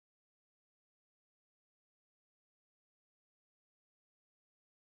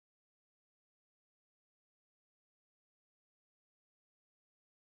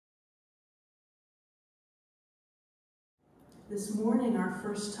This morning, our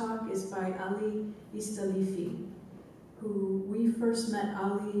first talk is by Ali Istalifi, who we first met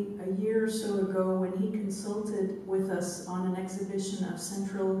Ali a year or so ago when he consulted with us on an exhibition of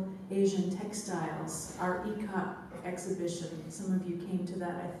Central Asian textiles, our ICOT exhibition. Some of you came to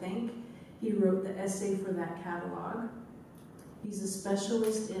that, I think. He wrote the essay for that catalog. He's a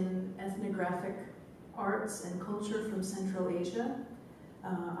specialist in ethnographic arts and culture from Central Asia.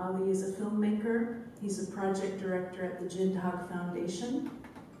 Ali is a filmmaker. He's a project director at the Jindhag Foundation.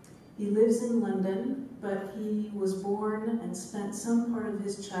 He lives in London, but he was born and spent some part of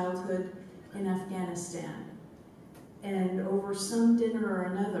his childhood in Afghanistan. And over some dinner or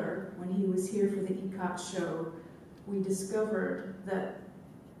another, when he was here for the ICOT show, we discovered that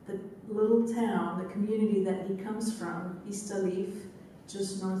the little town, the community that he comes from, Istalif,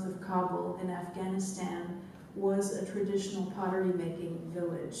 just north of Kabul in Afghanistan, was a traditional pottery-making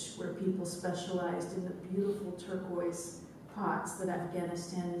village where people specialized in the beautiful turquoise pots that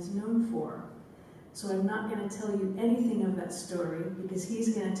Afghanistan is known for. So I'm not going to tell you anything of that story because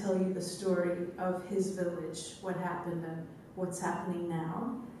he's going to tell you the story of his village, what happened and what's happening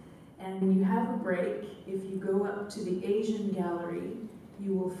now. And when you have a break, if you go up to the Asian gallery,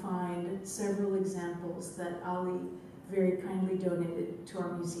 you will find several examples that Ali very kindly donated to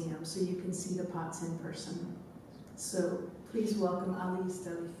our museum, so you can see the pots in person. So please welcome Ali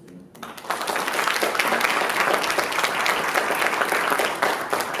Istalifi.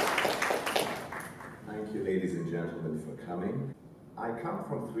 Thank you, ladies and gentlemen, for coming. I come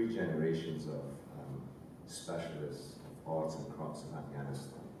from 3 generations of specialists of arts and crafts in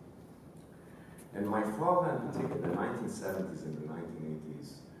Afghanistan. And my father, in particular, in the 1970s and the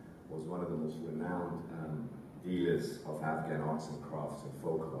 1980s, was one of the most renowned dealers of Afghan arts and crafts and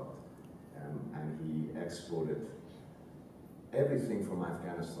folk art. And he exported everything from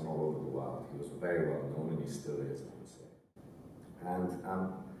Afghanistan all over the world. He was very well known, and he still is, I would say. And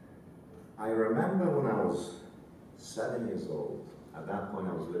I remember when I was 7 years old, at that point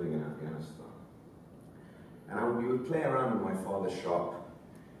I was living in Afghanistan. And we would play around in my father's shop,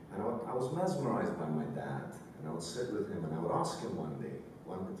 and I was mesmerized by my dad. And I would sit with him, and I would ask him one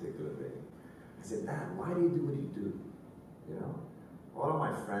particular day, I said, Dad, why do you do what you do? You know? All of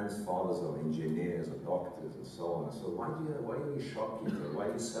my friends' fathers are engineers or doctors and so on. So why are you a shopkeeper? Why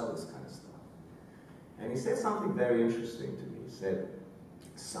do you sell this kind of stuff? And he said something very interesting to me. He said,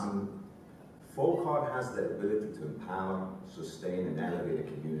 son, folk art has the ability to empower, sustain, and elevate a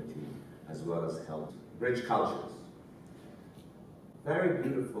community, as well as help bridge cultures. Very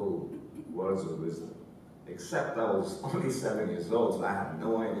beautiful words of wisdom, except I was only 7 years old, so I had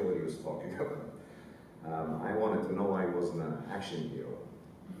no idea what he was talking about. I wanted to know why he wasn't an action hero.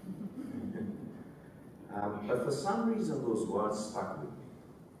 But for some reason, those words stuck with me.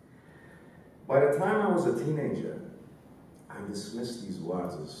 By the time I was a teenager, I dismissed these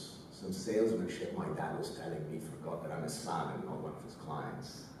words as some salesmanship my dad was telling me, forgot that I'm his son and not one of his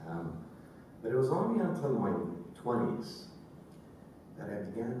clients. But it was only until my 20s that I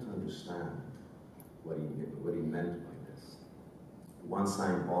began to understand what he meant by this. Once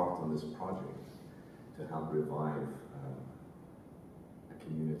I embarked on this project to help revive a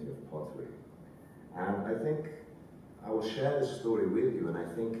community of pottery. And I think I will share this story with you, and I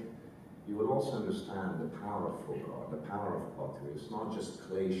think you will also understand the power of folk art, the power of pottery. It's not just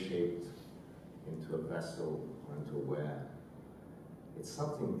clay shaped into a vessel or into a ware. It's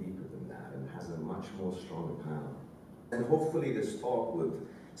something deeper than that and has a much more stronger power. And hopefully this talk would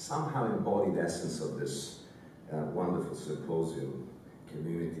somehow embody the essence of this wonderful symposium,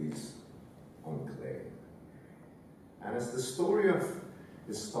 Communities on Clay. And it's the story of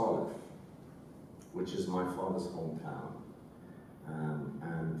Istalif, which is my father's hometown.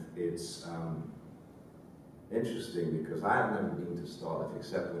 And it's interesting because I have never been to Istalifi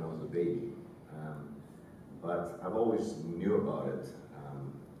except when I was a baby. But I've always knew about it.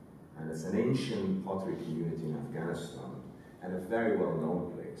 And it's an ancient pottery community in Afghanistan and a very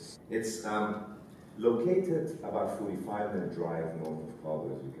well-known place. It's located about a 45-minute drive north of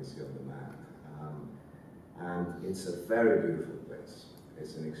Kabul, as you can see on the map. And it's a very beautiful place.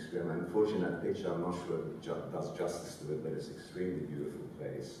 It's an extreme, unfortunate picture, I'm not sure if it does justice to it, but it's an extremely beautiful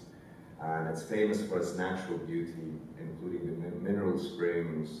place. And it's famous for its natural beauty, including the mineral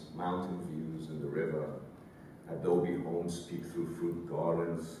springs, mountain views, and the river. Adobe homes peek through fruit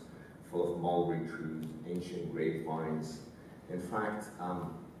gardens full of mulberry trees, ancient grapevines. In fact,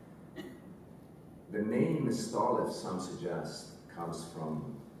 the name Istalif, some suggest, comes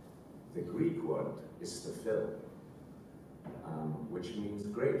from the Greek word istafil, which means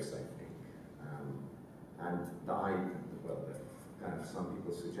grapes, I think. And some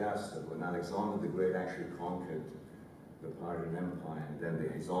people suggest that when Alexander the Great actually conquered the Persian Empire, and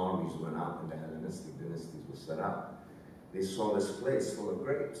then his armies went up and the Hellenistic dynasties were set up, they saw this place full of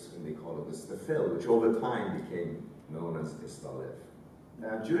grapes, and they called it Istafil, which over time became known as Istalif.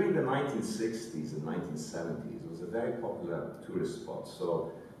 Now, during the 1960s and 1970s, it was a very popular tourist spot.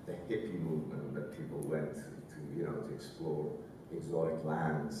 So the hippie movement that people went to to explore exotic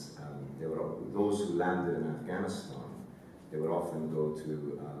lands. There were those who landed in Afghanistan. They would often go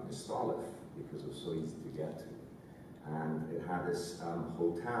to Istalif because it was so easy to get to. And it had this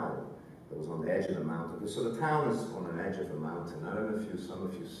hotel that was on the edge of the mountain. So the town is on an edge of the mountain. I don't know if some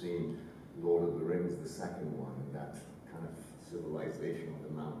of you seen Lord of the Rings, the second one, that kind of civilization on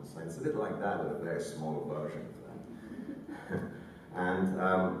the mountainside. It's a bit like that, but a very small version of that.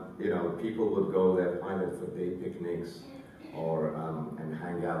 And people would go there either for day picnics or and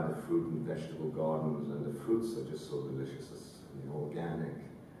hang out in the fruit and vegetable gardens, and the fruits are just so delicious. It's organic,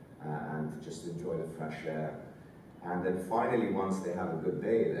 and just enjoy the fresh air. And then finally, once they have a good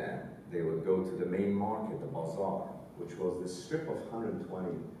day there, they would go to the main market, the bazaar, which was this strip of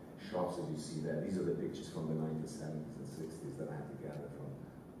 120 shops that you see there. These are the pictures from the 1970s and 60s that I had to gather from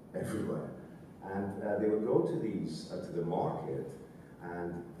everywhere. And they would go to these, to the market,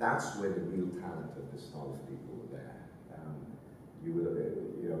 and that's where the real talent of the Istalifi people were there.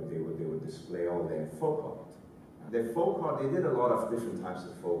 They would display all their folk art. Their folk art, they did a lot of different types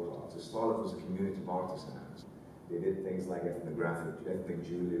of folk art. Istalifi was a community of artisans. They did things like ethnic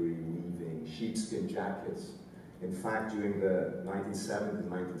jewelry, weaving, sheepskin jackets. In fact, during the 1970s,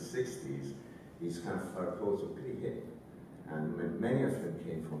 1960s, these kind of fur coats were pretty hip, and many of them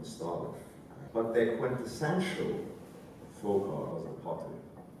came from Istalifi. But their quintessential folk art was the pottery.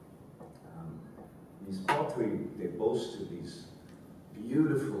 These pottery, they boasted these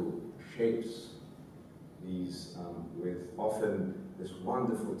beautiful shapes, these with often this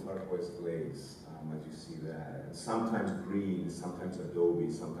wonderful turquoise glaze, as you see there, and sometimes green, sometimes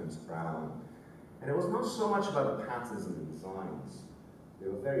adobe, sometimes brown. And it was not so much about the patterns and the designs. They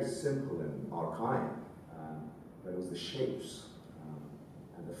were very simple and archaic, but it was the shapes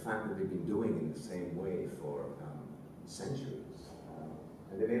and the fact that they've been doing it in the same way for centuries.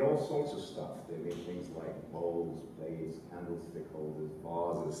 And they made all sorts of stuff. They made things like bowls, plates, candlestick holders,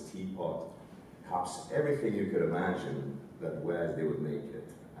 vases, teapot, cups, everything you could imagine that where they would make it.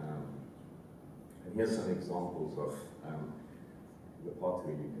 And here's some examples of the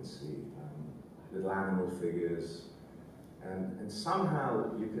pottery you can see. Little animal figures. And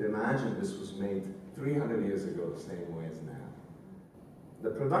somehow you could imagine this was made 300 years ago the same way as now.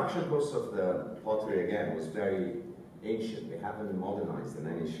 The production process of the pottery, again, was very ancient. They haven't been modernized in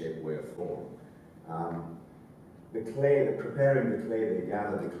any shape, way, or form. The clay, preparing the clay, they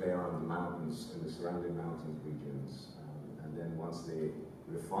gather the clay around the mountains, in the surrounding mountains regions. And then once they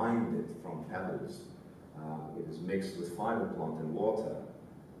refined it from pebbles, it is mixed with fiber plant and water.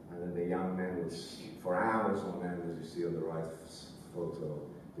 And then the young men would, for hours on end, as you see on the right photo,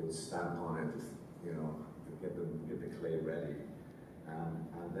 they would stamp on it, to get the clay ready.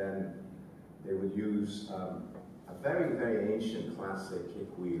 And then they would use a very, very ancient classic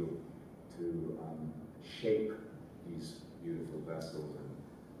kick wheel to shape these beautiful vessels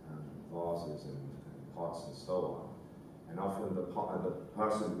and vases and pots and so on. And often the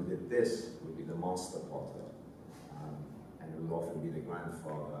person who did this would be the master potter. And it would often be the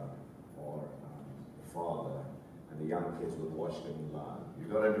grandfather or the father, and the young kids would watch them and learn.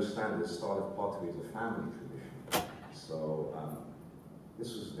 You've got to understand this style of pottery is a family tradition. So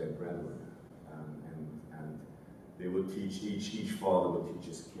this was their breadwinner. And they would teach, each father would teach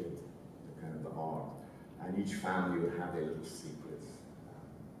his kid the kind of the art. And each family would have their little secrets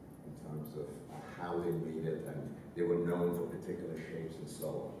in terms of how they made it, and they were known for particular shapes and so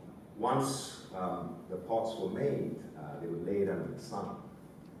on. Once the pots were made, they would lay it under the sun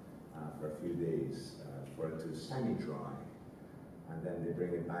for a few days for it to semi-dry. And then they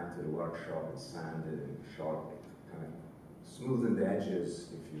bring it back to the workshop and sand it and sharpen it, kind of smoothen the edges,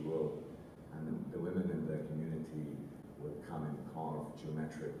 if you will. And the women in the community would come and carve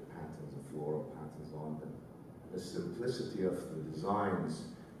geometric patterns and floral patterns on them. The simplicity of the designs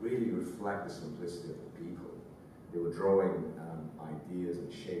really reflect the simplicity of the people. They were drawing ideas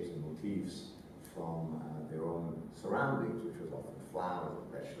and shapes and motifs from their own surroundings, which was often flowers,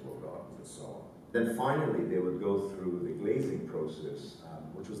 vegetable gardens, and so on. Then finally, they would go through the glazing process,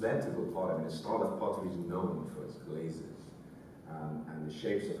 which was the integral part. I mean, Istalifi pottery is known for its glazes. And the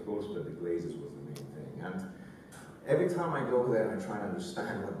shapes, of course, but the glazes was the main thing. And every time I go there and I try to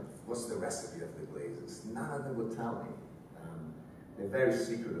understand what's the recipe of the glazes, none of them would tell me. They're very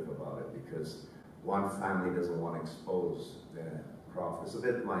secretive about it because one family doesn't want to expose their craft. It's a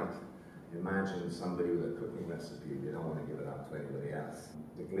bit like, imagine somebody with a cooking recipe, they don't want to give it out to anybody else.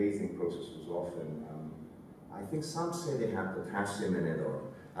 The glazing process was often, I think some say they have potassium in it, or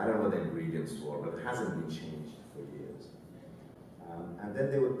I don't know what the ingredients were, but it hasn't been changed for years. And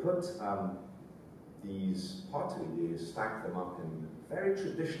then they would put these pottery, they stack them up in very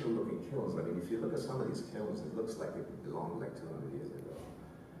traditional looking kilns. I mean, if you look at some of these kilns, it looks like it belonged like 200 years ago.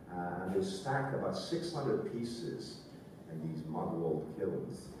 And they stack about 600 pieces in these mud-walled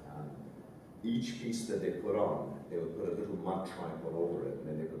kilns. Each piece that they put on, they would put a little mud tripod over it, and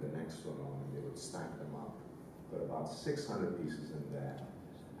then they put the next one on, and they would stack them up. Put about 600 pieces in there.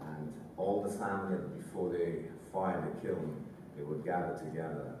 And all the family, before they fired the kiln, they would gather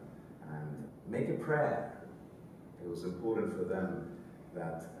together and make a prayer. It was important for them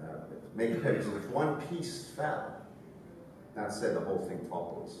that, make a prayer, because if one piece fell, that said the whole thing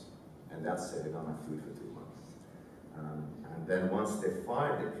topples. And that said they don't have food for 2 months. And then once they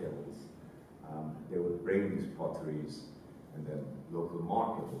fired the kilns, they would bring these potteries and then local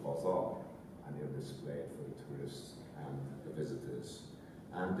market, the bazaar, and they would display it for the tourists and the visitors.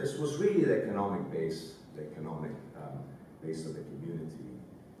 And this was really the economic base of the community,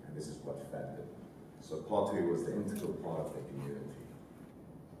 and this is what fed them. So pottery was the integral part of the community.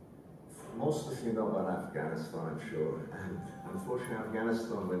 Most of you know about Afghanistan, I'm sure, and unfortunately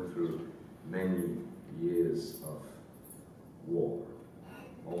Afghanistan went through many years of war,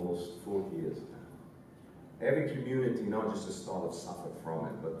 almost 40 years now. Every community, not just Istalifi, suffered from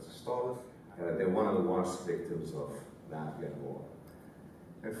it, but Istalifi, they're one of the worst victims of the Afghan war.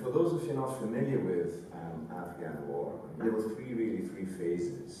 And for those of you not familiar with Afghan war, there were three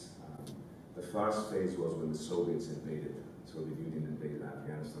phases. The first phase was when the Soviets invaded, the Soviet Union invaded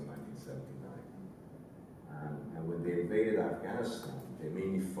Afghanistan in 1979. And when they invaded Afghanistan, they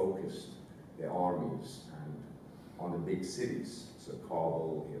mainly focused their armies on the big cities. So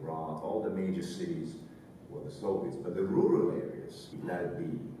Kabul, Herat, all the major cities were the Soviets, but the rural areas, let it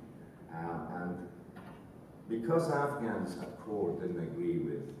be. And because Afghans at core didn't agree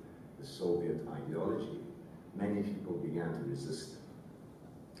with the Soviet ideology, many people began to resist them.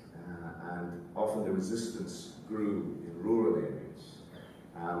 And often the resistance grew in rural areas.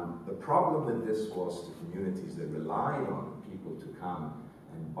 The problem with this was the communities that relied on people to come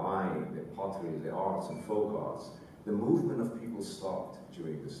and buy the pottery, the arts and folk arts. The movement of people stopped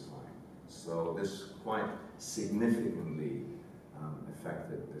during this time. So this quite significantly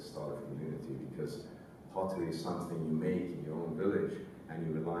affected the Istalifi community, because pottery is something you make in your own village and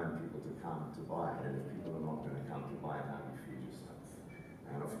you rely on people to come to buy it. And if people are not going to come to buy it, how do you feed yourself?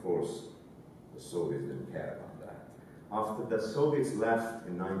 And of course, the Soviets didn't care about that. After the Soviets left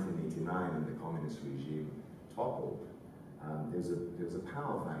in 1989 and the communist regime toppled, there was a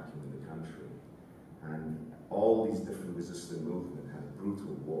power vacuum in the country. And all these different resistant movements had a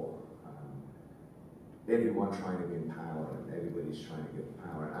brutal war. Everyone trying to be in power, and everybody's trying to get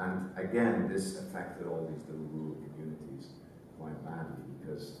power. And again, this affected all these little rural communities quite badly,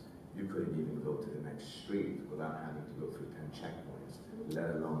 because you couldn't even go to the next street without having to go through 10 checkpoints, let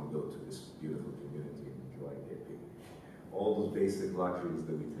alone go to this beautiful community and enjoy dipping. All those basic luxuries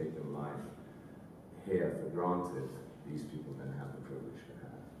that we take in life here for granted, these people didn't have the privilege to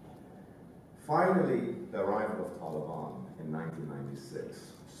have. Finally, the arrival of Taliban in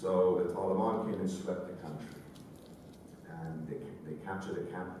 1996. So the Taliban came and swept the country, and they captured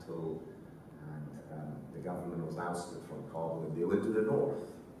the capital, and the government was ousted from Kabul, and they went to the north.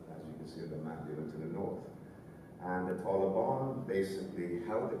 As you can see on the map, they went to the north. And the Taliban basically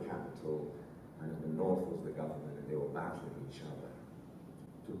held the capital, and in the north was the government, and they were battling each other.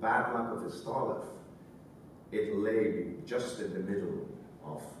 To bad luck of Istalifi, it lay just in the middle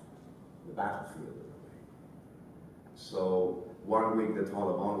of the battlefield. So 1 week the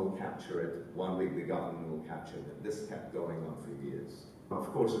Taliban will capture it, 1 week the government will capture it. This kept going on for years.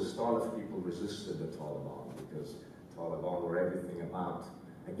 Of course, the Istalifi people resisted the Taliban, because Taliban were everything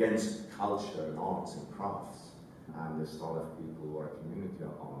against culture and arts and crafts. And the Istalifi people were a community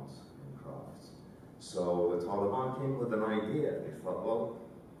of arts and crafts. So the Taliban came with an idea. They thought, well,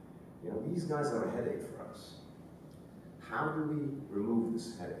 these guys are a headache for us. How do we remove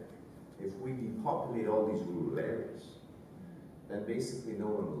this headache? If we depopulate all these rural areas, then basically no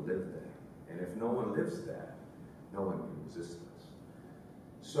one will live there. And if no one lives there, no one can resist us.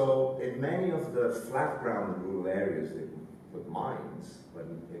 So in many of the flat ground rural areas, they put mines, but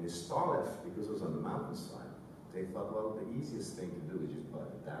in Istalifi, because it was on the mountainside, they thought, well, the easiest thing to do is just burn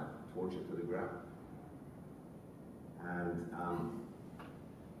it down, torch it to the ground. And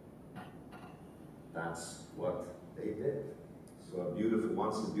that's what they did. So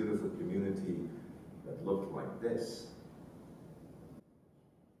once a beautiful community that looked like this,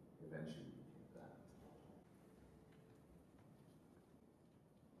 eventually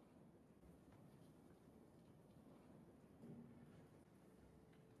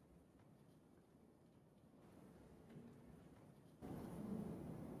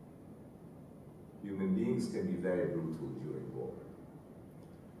things can be very brutal during war.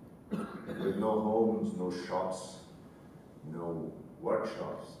 With no homes, no shops, no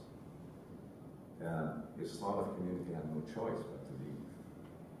workshops, the Istalifi community had no choice but to leave.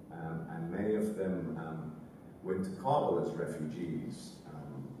 And many of them went to Kabul as refugees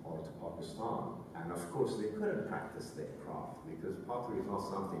or to Pakistan. And of course, they couldn't practice their craft because pottery is not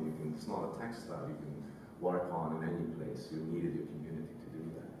something you can, it's not a textile you can work on in any place. You needed your community to do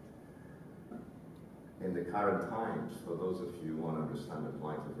that. In the current times, for those of you who want to understand the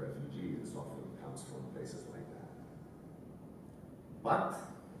plight of refugees, it often comes from places like that. But,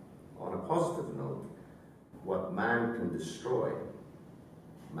 on a positive note, what man can destroy,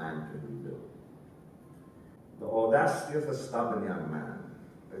 man can rebuild. The audacity of a stubborn young man,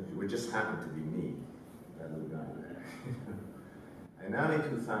 which just happened to be me, that little guy there. In early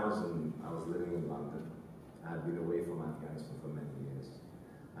 2000, I was living in London. I had been away from Afghanistan for many years.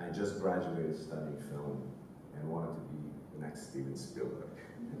 I just graduated studying film and wanted to be the next Steven Spielberg.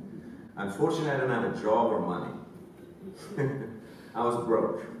 Unfortunately, I didn't have a job or money. I was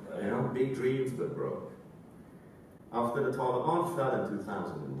broke, you know, big dreams, but broke. After the Taliban fell in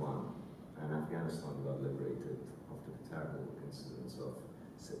 2001, and Afghanistan got liberated after the terrible incidents of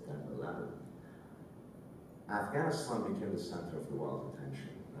September 11th, Afghanistan became the center of the world's attention,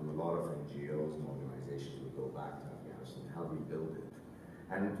 and a lot of NGOs and organizations would go back to Afghanistan to help rebuild it.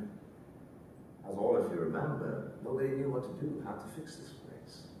 And as all of you remember, nobody knew what to do, how to fix this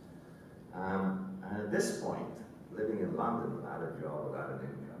place. And at this point, living in London without a job, without an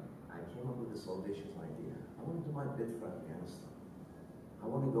income, I came up with this audacious idea. I want to do my bit for Afghanistan. I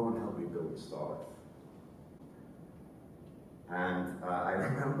want to go and help rebuild Istalifi. And I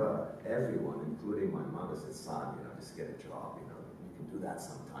remember everyone, including my mother, said, son, you know, just get a job, you know, you can do that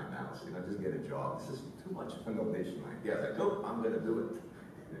sometime else, you know, just get a job. This is too much of an audacious idea. I was like, nope, I'm going to do it.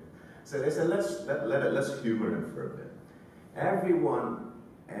 So they said, let's humor him for a bit. Everyone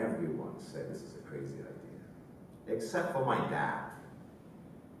said this is a crazy idea, except for my dad.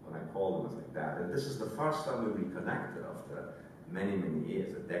 When I called him, I was like, Dad, and this is the first time we reconnected after many, many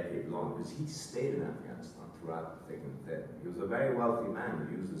years, a decade long, because he stayed in Afghanistan throughout thick and thin. He was a very wealthy man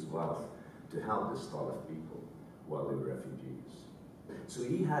who used his wealth to help the Istalifi people while they were refugees. So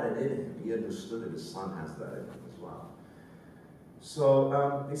he had it in him. He understood that his son has that in him as well.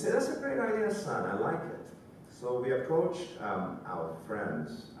 So he said, that's a great idea, son. I like it. So we approached our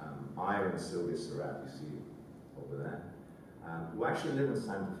friends, Ira and Sylvia Surratt, you see over there, who actually live in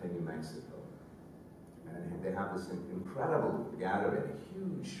Santa Fe, New Mexico. And they have this incredible gallery, a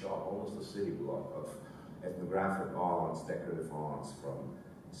huge shop, almost a city block of ethnographic arts, decorative arts from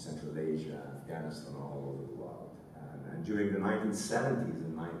Central Asia, Afghanistan, all over the world. And during the 1970s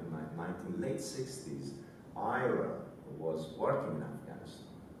and late 60s, Ira was working in Afghanistan.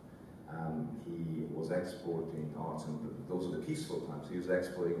 He was exporting arts, and those are the peaceful times. He was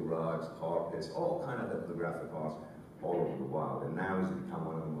exporting rugs, carpets, all kind of ethnographic arts all over the world. And now he's become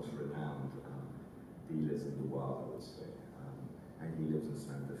one of the most renowned dealers in the world, I would say. And he lives in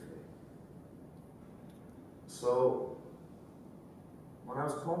Santa Fe. So, when I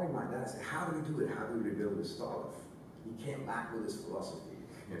was calling my dad, I said, how do we do it? How do we rebuild this Istalifi? He came back with his philosophy,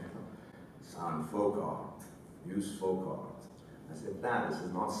 you know, son, folk art, use folk art. I said, Dad, this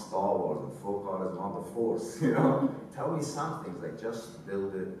is not Star Wars, and folk art is not the Force, you know? Tell me some things, like just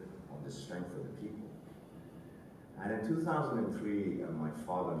build it on the strength of the people. And in 2003, my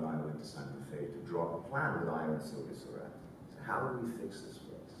father and I went to Santa Fe to draw a plan with Ira and Sylvia Surratt. So how do we fix this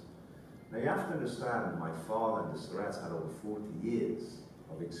place? Now you have to understand, my father and the Surratts had over 40 years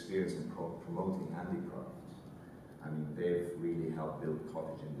of experience in promoting handicrafts. I mean, they've really helped build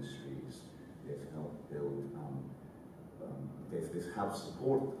cottage industries. They've helped build, they've helped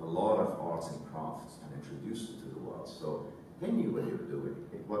support a lot of arts and crafts and introduce it to the world. So they knew what they were doing.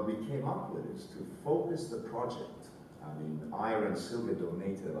 What we came up with is to focus the project. I mean, Ira and Sylvia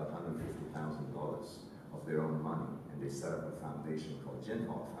donated about $150,000 of their own money, and they set up a foundation called Gin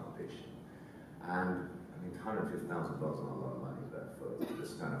Hall Foundation. And I mean, $150,000 is not a lot of money for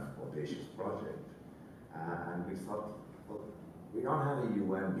this kind of audacious project. And we thought, well, we don't have a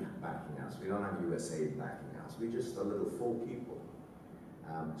UN backing us, we don't have USAID backing us, we're just a little four people.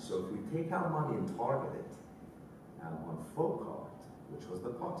 So if we take our money and target it on folk art, which was the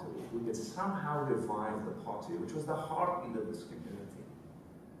pottery, if we could somehow revive the pottery, which was the heartbeat of this community,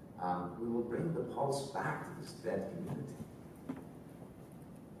 we will bring the pulse back to this dead community.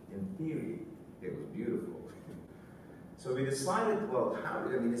 In theory, it was beautiful. So we decided, well, how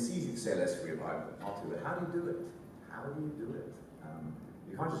do, I mean, it's easy to say, let's revive the pottery, but how do you do it? How do you do it?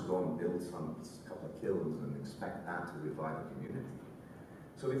 You can't just go and build a couple of kilns and expect that to revive a community.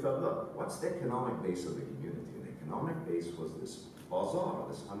 So we thought, look, what's the economic base of the community? And the economic base was this bazaar,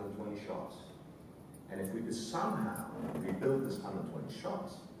 this 120 shops. And if we could somehow rebuild this 120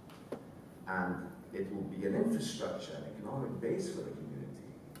 shops, and it will be an infrastructure, an economic base for the community,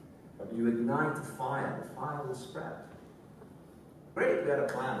 but you ignite the fire will spread. Great, we had a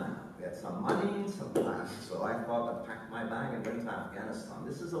plan now. We had some money, some plans. So I thought I packed my bag and went to Afghanistan.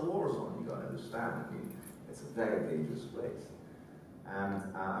 This is a war zone, you gotta understand. I mean, it's a very dangerous place. And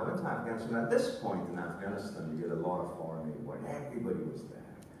I went to Afghanistan. At this point in Afghanistan, you get a lot of foreign aid work. Everybody was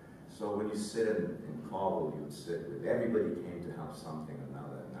there. So when you sit in Kabul, you would sit with, everybody came to help something or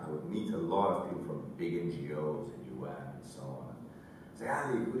another. And I would meet a lot of people from big NGOs in UN and so on. Say,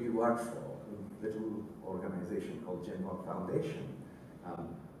 Ali, who do you work for? A little organization called Genrock Foundation.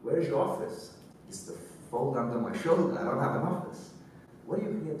 Where's your office? It's the fold under my shoulder. I don't have an office. What are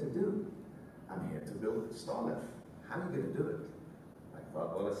you here to do? I'm here to build SPLENDOUR. How are you going to do it? I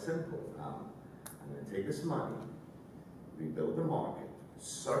thought, well, it's simple. I'm going to take this money, rebuild the market,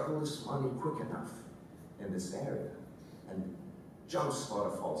 circle this money quick enough in this area, and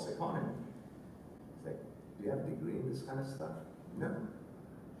jumpstart a false economy. It's like, do you have a degree in this kind of stuff? No.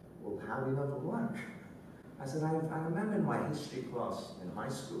 Well, how do you know it'll work? I said, I remember in my history class in high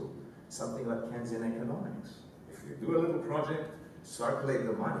school, something like Keynesian economics. If you do a little project, circulate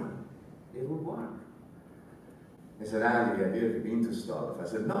the money, it will work. He said, Ali, have you been to SPLENDOUR? I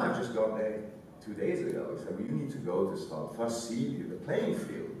said, no, I just got there 2 days ago. He said, well, you need to go to SPLENDOUR. First see the playing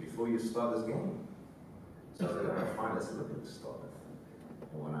field before you start this game. So I said, all right, fine, let's look at SPLENDOUR.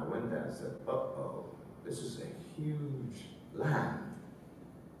 And when I went there, I said, uh-oh, this is a huge land.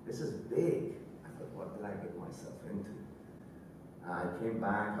 This is big. I thought, what did I get myself into? I came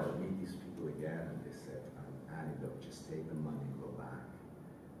back, I would meet these people again, and they said, Ali, look, just take the money and go back.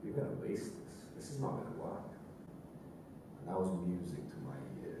 You're going to waste this. This is not going to work. And that was music to my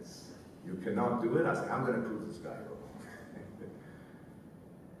ears. You cannot do it? I said, I'm going to prove this guy wrong.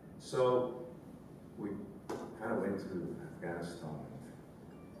 So we kind of went to Afghanistan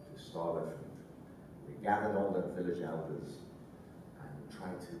to start it. We gathered all the village elders and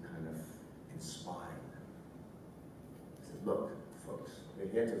tried to kind of inspire them. I said, look, folks, we're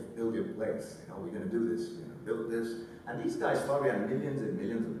here to build your place. You know, we're going to do this. We're going to build this. And these guys thought we had millions and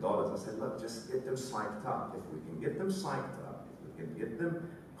millions of dollars. I said, look, just get them psyched up. If we can get them psyched up, if we can get them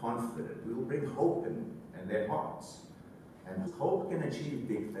confident, we will bring hope in their hearts. And hope can achieve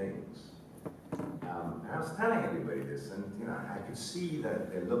big things. And I was telling everybody this, and you know, I could see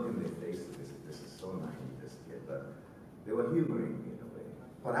that their look in their faces. This is so naive, this kid, but they were humoring me in a way.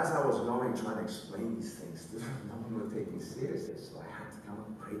 But as I was going, trying to explain these things to them, no one would take me seriously. So I had to come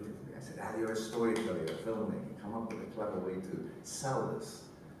up creatively. I said, Ali, you're a storyteller, you're a filmmaker. Come up with a clever way to sell this.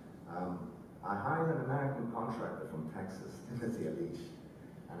 I hired an American contractor from Texas, Timothy Alish,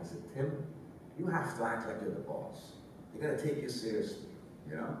 and I said, Tim, you have to act like you're the boss. They're going to take you seriously,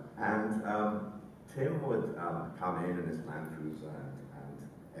 you know? And Tim would come in his Land Cruiser, and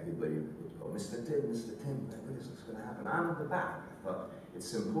everybody would go, Mr. Tim, what is this going to happen? I'm at the back. I thought,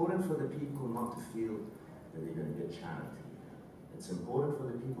 it's important for the people not to feel that they're going to get charity. It's important for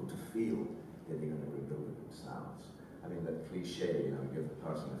the people to feel that they're going to rebuild it themselves. I mean, that cliche, you know, give a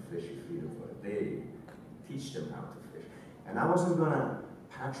person a fish, you feed them for a day, teach them how to fish. And I wasn't going to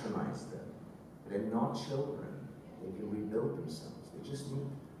patronize them. They're not children. They can rebuild themselves. They just need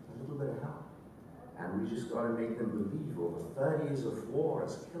a little bit of help. And we just got to make them believe over 30 years of war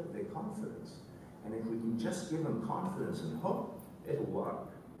has killed their confidence. And if we can just give them confidence and hope, it'll work.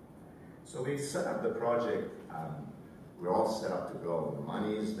 So we set up the project. We're all set up to go. The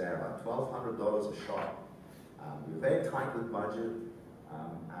money is there, about $1,200 a shot. We were very tight with budget,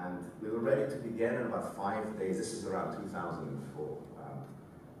 and we were ready to begin in about 5 days. This is around 2004.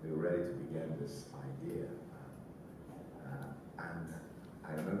 We were ready to begin this idea. And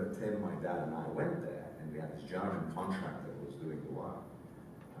I remember Tim, my dad, and I went there, and we had this German contractor who was doing the work.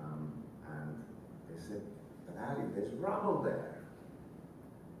 And they said, but Ali, there's rubble there.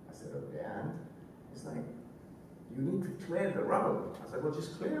 I said, okay, and? It's like, you need to clear the rubble. I said, well,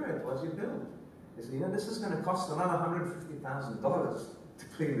 just clear it while you build. They said, you know, this is going to cost another $150,000 to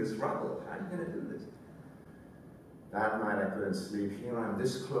clean this rubble. How are you going to do this? That night I couldn't sleep. Here I'm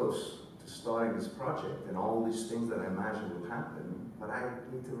this close to starting this project and all these things that I imagined would happen, but I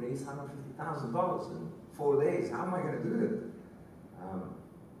need to raise $150,000 in 4 days. How am I going to do it? I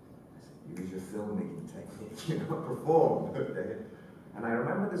said, use your filmmaking technique, you know, perform. And I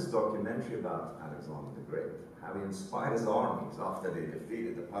remember this documentary about Alexander the Great, how he inspired his armies after they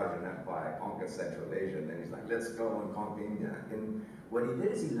defeated the Persian Empire, conquered Central Asia, and then he's like, let's go and conquer India. And what he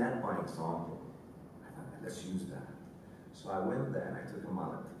did is he led by example. I thought, let's use that. So I went there and I took a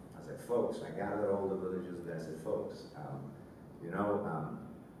mullet. I said, folks, I gathered all the villagers there. I said, folks,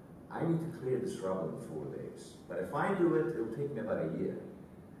 I need to clear this rubble in 4 days. But if I do it, it'll take me about a year.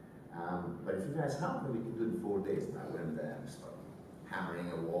 But if you guys help me, we can do it in 4 days. And I went there and started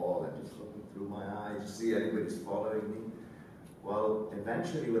hammering a wall and just looking through my eyes to see anybody's following me. Well,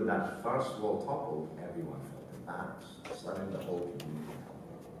 eventually when that first wall toppled, everyone felt embarrassed. Suddenly the whole community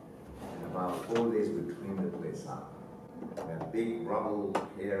helped. In about 4 days, we cleaned the place up. We had big rubble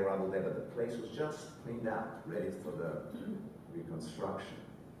here, rubble there, but the place was just cleaned out, ready for the reconstruction.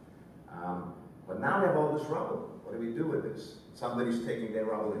 But now we have all this rubble. What do we do with this? Somebody's taking their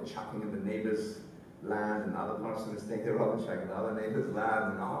rubble and chucking in the neighbor's land, and another person is taking their rubble and chucking in the other neighbor's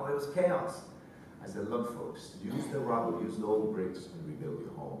land, and it was chaos. I said, look folks, use the rubble, use the old bricks, and rebuild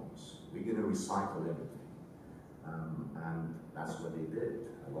your homes. We're going to recycle everything. And that's what they did.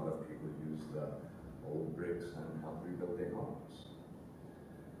 A lot of people used the old bricks and helped rebuild their homes.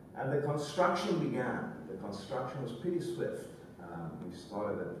 And the construction began. The construction was pretty swift. We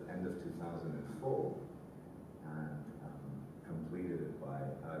started at the end of 2004 and completed it by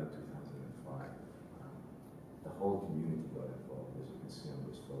early 2005. The whole community got involved, as you can see on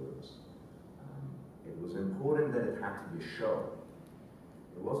those photos. It was important that it had to be a show.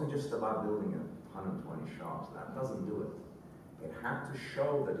 It wasn't just about building 120 shops. That doesn't do it. It had to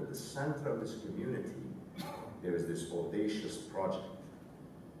show that at the center of this community, there is this audacious project.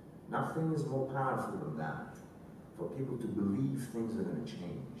 Nothing is more powerful than that. For people to believe things are going to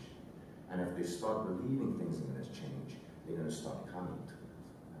change. And if they start believing things are going to change, they're going to start coming to it.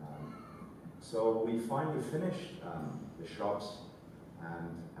 So we finally finished the shops,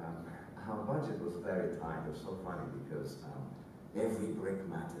 and our budget was very tight. It was so funny because every brick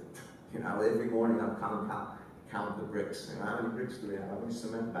mattered. Every morning I'd come and count the bricks. How many bricks do we have? How many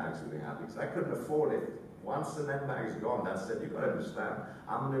cement bags do we have? Because I couldn't afford it. Once cement bag is gone, that's it. You've got to understand.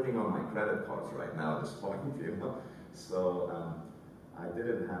 I'm living on my credit cards right now at this point, So I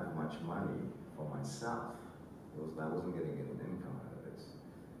didn't have much money for myself. I wasn't getting any income out of this.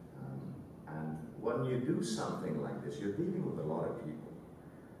 And when you do something like this, you're dealing with a lot of people.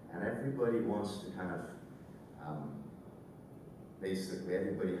 And everybody wants to kind of, basically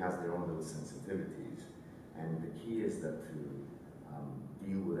everybody has their own little sensitivities. And the key is that to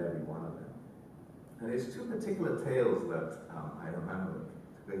deal with every one of them. And there's two particular tales that I remember,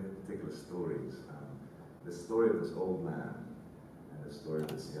 particular stories. The story of this old man and the story of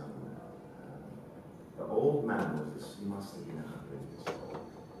this young man. The old man he must have been 100 years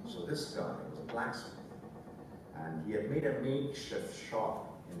old. So this guy was a blacksmith. And he had made a makeshift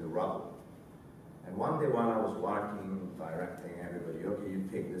shop in the rubble. And one day while I was working, directing everybody, okay, you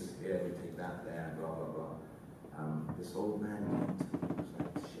take this here, you take that there, and blah, blah, blah. This old man was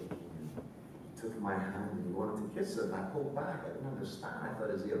like shaking, and he took my hand and he wanted to kiss it, and I pulled back. I didn't understand. I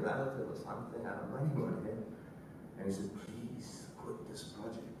thought, is he a relative or something? I don't know anyone here. And he said, please quit this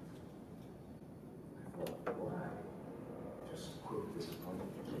project. I thought, why? Just quit this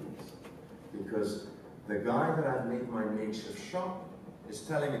project, please. Because the guy that I've made my makeshift shop is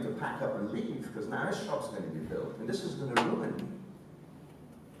telling me to pack up and leave because now his shop's going to be built and this is going to ruin me.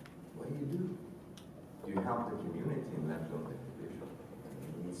 What do? Do you help the community and let go of the individual?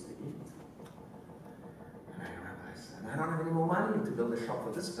 He needs to eat. And I realized, and I don't have any more money to build a shop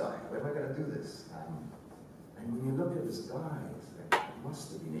for this guy. Where am I going to do this? And when you look at this guy, it's like, it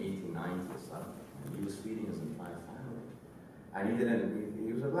must have been 80, 90 or something. And he was feeding his entire family. And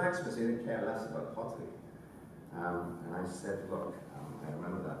he was a blacksmith, he didn't care less about pottery. And I said, look, I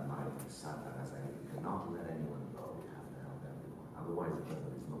remember that night I sat there and I said, we cannot let anyone go, we have to help everyone. Otherwise,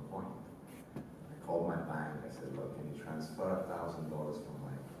 there's no point. I called my bank, I said, look, can you transfer $1,000 from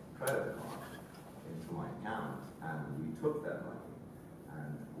my credit card into my account? And we took that money.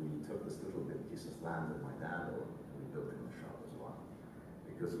 And we took this little piece of land that my dad owned, and we built him a shop as well.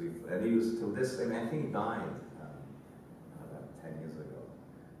 Because and he was, till this, I think he died about 10 years ago.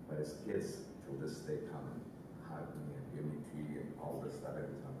 But his kids, till this day, come and hug me and give me tea and all this stuff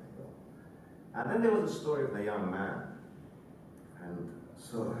every time they go. And then there was the story of the young man. And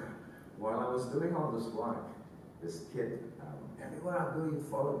so, while I was doing all this work, this kid, everywhere I go, he'd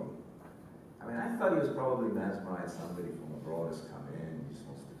follow me. I mean, I thought he was probably mesmerized. Somebody from abroad has come in, he's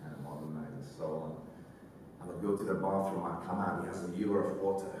supposed to kind of modernize and so on. I would go to the bathroom, I'd come out, he has a ewer of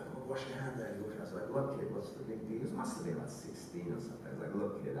water. Oh, wash your hand there. I was like, look, kid, what's the big deal? He must have been about 16 or something. I was like,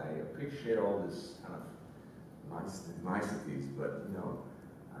 look, kid, I appreciate all this kind of niceties, but, you know,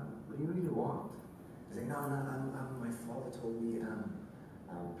 what do you really want? He's like, no, my father told me,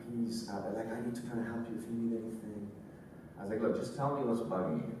 please, like, I need to kind of help you if you need anything. I was like, look, just tell me what's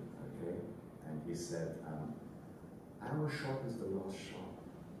bugging you, okay? And he said, Our shop is the last shop.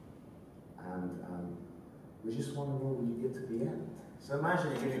 And we just want to know when you get to the end. So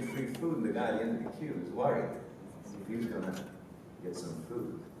imagine you're getting free food and the guy at the end of the queue is worried if he's going to get some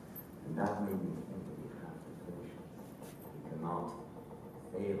food. And that made me think that we have to finish it. We cannot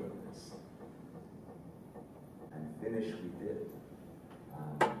fail at this. And finish we did.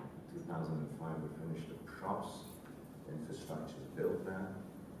 2005 we finished the shops, infrastructure is built there.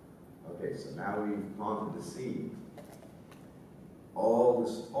 Okay, so now we've planted the seed. All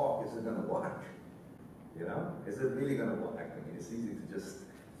this talk, is it going to work? You know, is it really going to work? I mean, it's easy to just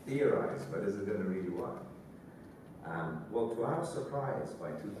theorize, but is it going to really work? Well, to our surprise,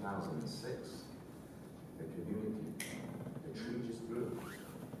 by 2006, the community, the tree just grew,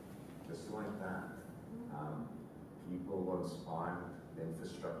 just like that. People were inspired, the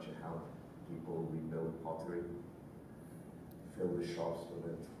infrastructure helped, people rebuild pottery, fill the shops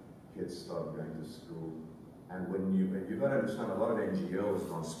with it, kids started going to school. And you've got to understand, a lot of NGOs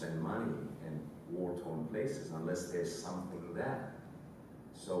don't spend money in war-torn places unless there's something there.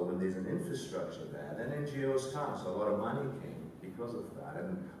 So when there's an infrastructure there, then NGOs come. So a lot of money came because of that.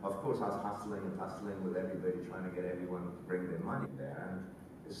 And of course, I was hustling and tussling with everybody, trying to get everyone to bring their money there. And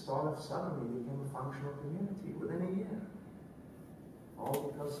ISTALIF suddenly became a functional community within a year.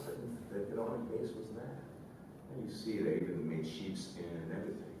 All because the economic base was there. And you see they even made sheepskin and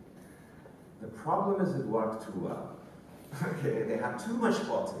everything. The problem is it worked too well. Okay, they had too much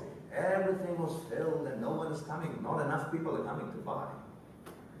pottery. Everything was filled and no one is coming. Not enough people are coming to buy.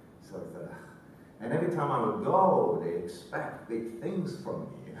 So I thought, and every time I would go, they expect big things from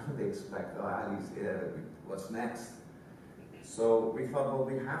me. You know, they expect, oh, Ali's here, what's next? So we thought, well,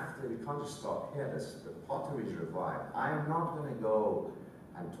 we can't just stop here. The pottery is revived. I'm not going to go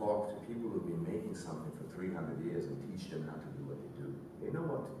and talk to people who've been making something for 300 years and teach them how to do what they do. They know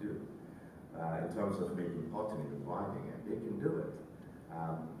what to do. In terms of making pottery, reviving it, they can do it.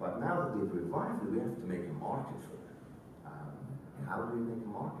 But now that they've revived it, we have to make a market for them. How do we make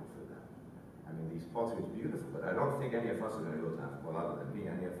a market for them? I mean, these pottery is beautiful, but I don't think any of us are going to go to Afghanistan, well, other than me,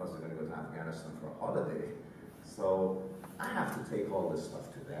 any of us are going to go to Afghanistan for a holiday. So I have to take all this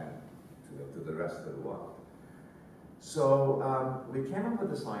stuff to them, to the rest of the world. So we came up with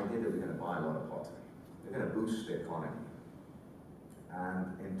this idea that we're going to buy a lot of pottery. We're going to boost the economy.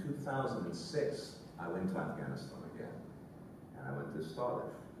 And in 2006, I went to Afghanistan again, and I went to ISTALIF.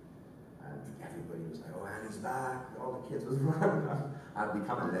 And everybody was like, oh, Annie's back, all the kids was running. I've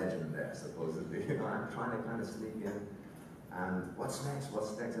become a legend there, supposedly. You know, I'm trying to kind of sneak in. And what's next?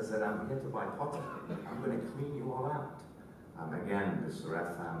 What's next? I said, I'm here to buy pottery. I'm going to clean you all out. Again, the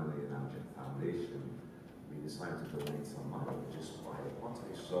Surratt family and Amjad Foundation, we decided to donate some money and just buy the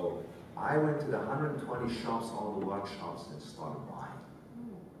pottery. So I went to the 120 shops, all the workshops, and started buying.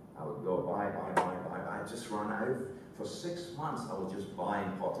 I would go buy. I just run out. For 6 months, I was just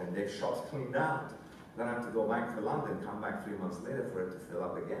buying pottery, and their shops cleaned out. Then I have to go back to London, come back 3 months later for it to fill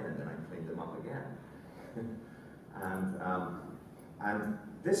up again, and then I cleaned them up again. And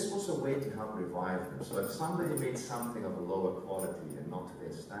this was a way to help revive them. So if somebody made something of a lower quality and not to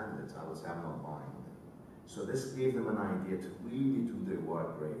their standards, I would say, I'm not buying them. So this gave them an idea to really do their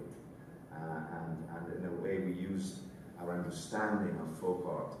work great. And in a way, we used our understanding of folk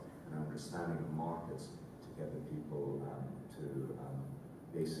art and understanding of markets to get the people to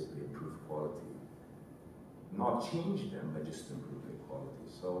basically improve quality. Not change them, but just improve their quality.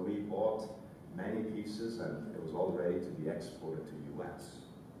 So we bought many pieces, and it was all ready to be exported to the US.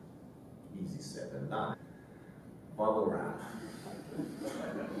 Easy said than done. Bubble wrap.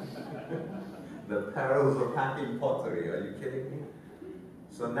 The perils of packing pottery, are you kidding me?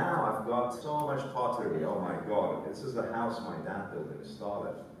 So now I've got so much pottery, oh my God. This is the house my dad built in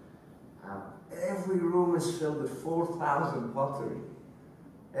ISTALIF. Every room is filled with 4,000 pottery.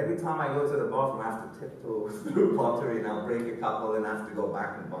 Every time I go to the bathroom, I have to tiptoe through pottery, and I'll break a couple and have to go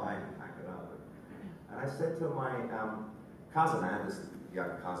back and buy and pack it up. And I said to my cousin, I had this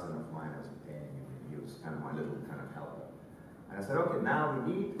young cousin of mine I was paying, and he was kind of my little kind of helper. And I said, okay, now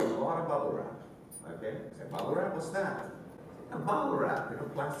we need a lot of bubble wrap. Okay? I said, bubble wrap, what's that? A bubble wrap, you know,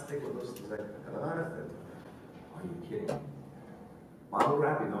 plastic with those things. I never heard of it. Are you kidding me? Bubble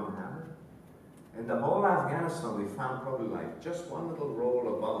wrap, you don't have it? In the whole Afghanistan, we found probably like just one little roll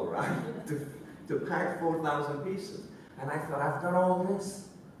of bubble wrap to pack 4,000 pieces. And I thought, I've done all this,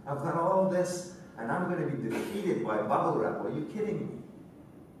 and I'm going to be defeated by bubble wrap. Are you kidding me?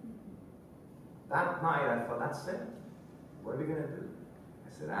 That night, I thought, that's it. What are we going to do? I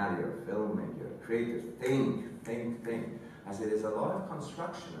said, Ali, you're a filmmaker, a creative, think. I said, there's a lot of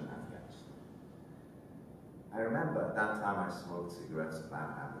construction in Afghanistan. I remember at that time I smoked cigarettes, a bad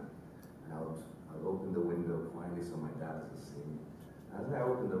habit. And I'll open the window quietly so my dad doesn't see me. As I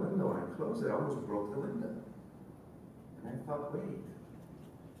opened the window and I closed it, I almost broke the window. And I thought, wait,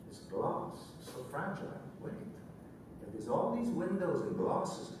 it's glass, it's so fragile. Wait, if there's all these windows and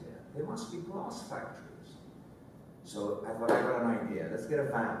glasses here, there must be glass factories. So I thought, I got an idea, let's get a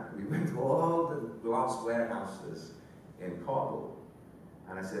van. We went to all the glass warehouses in Kabul.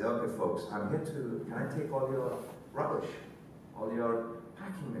 And I said, okay folks, I'm here to, can I take all your rubbish, all your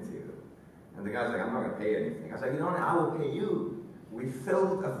packing material? And the guy's like, I'm not going to pay anything. I was like, you know what, I will pay you. We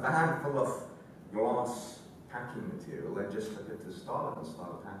filled a van full of glass packing material and just took it to Stalin and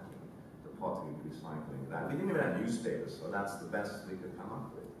started packing the pottery, recycling that. We didn't even have newspapers, so that's the best we could come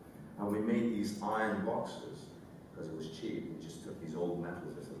up with. And we made these iron boxes because it was cheap. We just took these old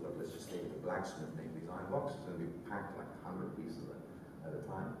metals. I said, look, let's just take the blacksmith, make these iron boxes, and we packed like 100 pieces at a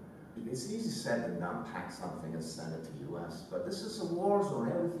time. It's easy said than done, pack something and send it to the US, but this is a war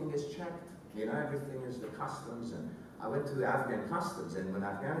zone, everything is checked. You know, everything is the customs, and I went to the Afghan customs, and in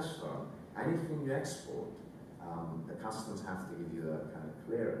Afghanistan, anything you export, the customs have to give you a kind of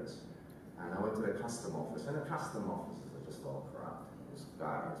clearance. And I went to the custom office, and the custom offices are just all corrupt. This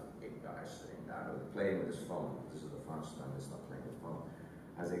guy, this big guy sitting down, playing with his phone. This is the first time he's not playing with his phone.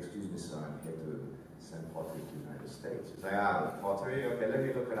 I said, excuse me, sir, I'm here to send pottery to the United States. He's like, pottery? Okay, let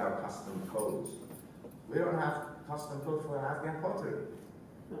me look at our custom codes. We don't have custom codes for Afghan pottery.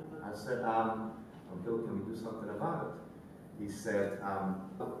 I said, Uncle, can we do something about it? He said,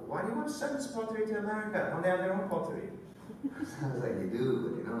 why do you want to send this pottery to America? Don't they have their own pottery? I was like, you do,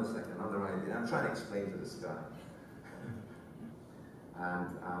 but you know, it's like another idea. I'm trying to explain to this guy.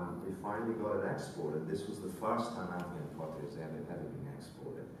 And we finally got it exported. This was the first time Afghan pottery has ever been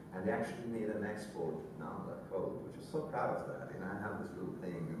exported. And they actually made an export number code, which was so proud of that. And I have this little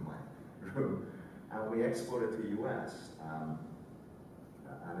thing in my room. And we exported to the US.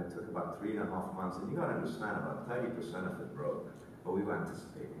 And it took about 3.5 months. And you got to understand, about 30% of it broke. But we were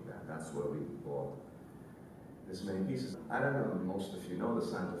anticipating that. That's where we bought this many pieces. I don't know, most of you know the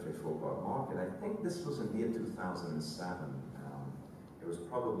Santa Fe Folk Art Market. I think this was in the year 2007. It was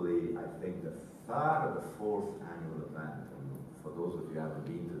probably, I think, the 3rd or the 4th annual event. And for those of you who haven't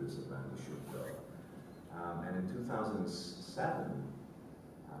been to this event, you should go. And in 2007,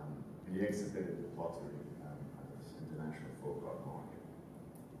 we exhibited the pottery at this International Folk Art Market.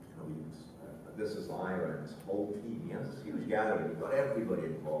 This is Ira and his whole team. He has this huge gathering. We got everybody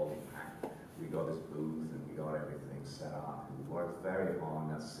involved. We got his booth and we got everything set up. We worked very hard.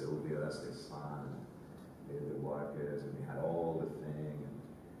 That's Sylvia, that's their son, and they're the workers, and we had all the thing and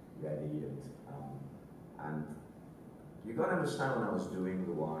ready. And you got to understand, when I was doing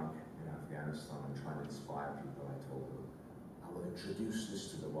the work in Afghanistan and trying to inspire people, I told them, I will introduce this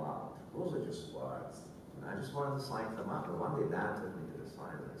to the world. Those are just words. And I just wanted to psych them up. And one day Dad took me to the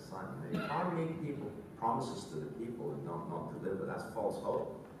side and said, son, you can't make people promises to the people and not deliver. That's false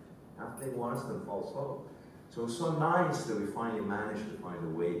hope. Nothing worse than false hope. So it was so nice that we finally managed to find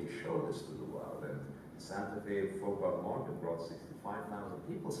a way to show this to the world. And Santa Fe Folk Art Market brought 65,000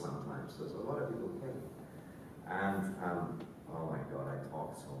 people sometimes, so there's a lot of people came. And oh my God, I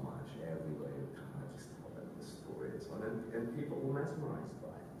talked so much. Everybody would come and just tell them the story. And people were mesmerized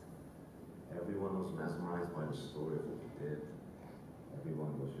by it. Everyone was mesmerized by the story of what we did.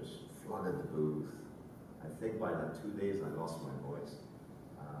 Everyone was just flooded the booth. I think by that 2 days I lost my voice.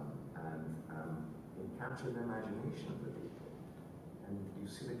 It captured the imagination of the people. And you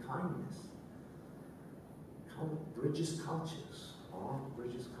see the kindness. Bridges cultures. Art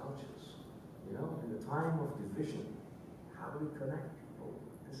bridges cultures. You know, in the time of division, how do we connect people?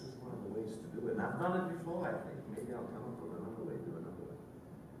 This is one of the ways to do it. And I've done it before, I think. Maybe I'll come up with another way, do another way.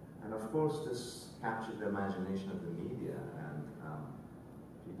 And of course, this captured the imagination of the media, and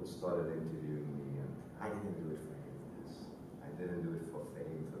people started interviewing me, and I didn't do it for any of this. I didn't do it for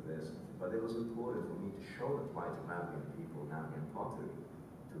fame, for this. But it was important for me to show the plight of Afghan people and Afghan pottery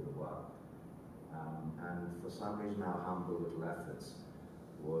to the world. And for some reason, our humble little efforts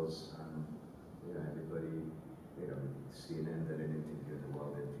was, you know, everybody, you know, CNN did an interview, the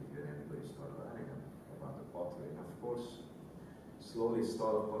world interview, and everybody started writing about the pottery. And of course, slowly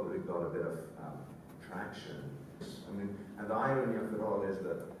Istalifi pottery got a bit of traction. I mean, and the irony of it all is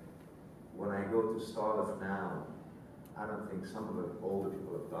that when I go to Istalifi now, I don't think some of the older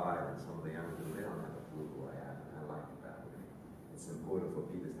people have died, and some of the younger people, they don't have a clue who I am. And I like it that way. It's important for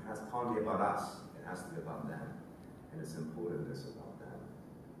people. It can't be about us. It has to be about them. And it's important it's about them.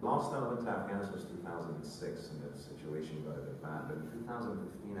 Last time I went to Afghanistan was 2006, and the situation got a bit bad. But in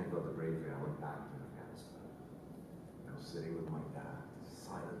 2015, I got the bravery. I went back to Afghanistan. I was sitting with my dad,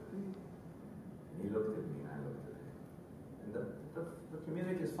 silently. And he looked at me, and I looked at him. And the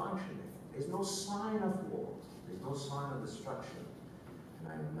community is functioning. There's no sign of war. There's no sign of destruction. And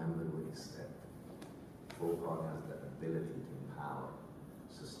I remembered what he said. For God has the ability to empower,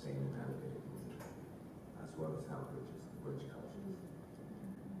 sustain, and elevate humanity, as well as help rich cultures.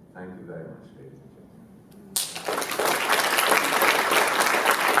 Thank you very much, ladies and gentlemen.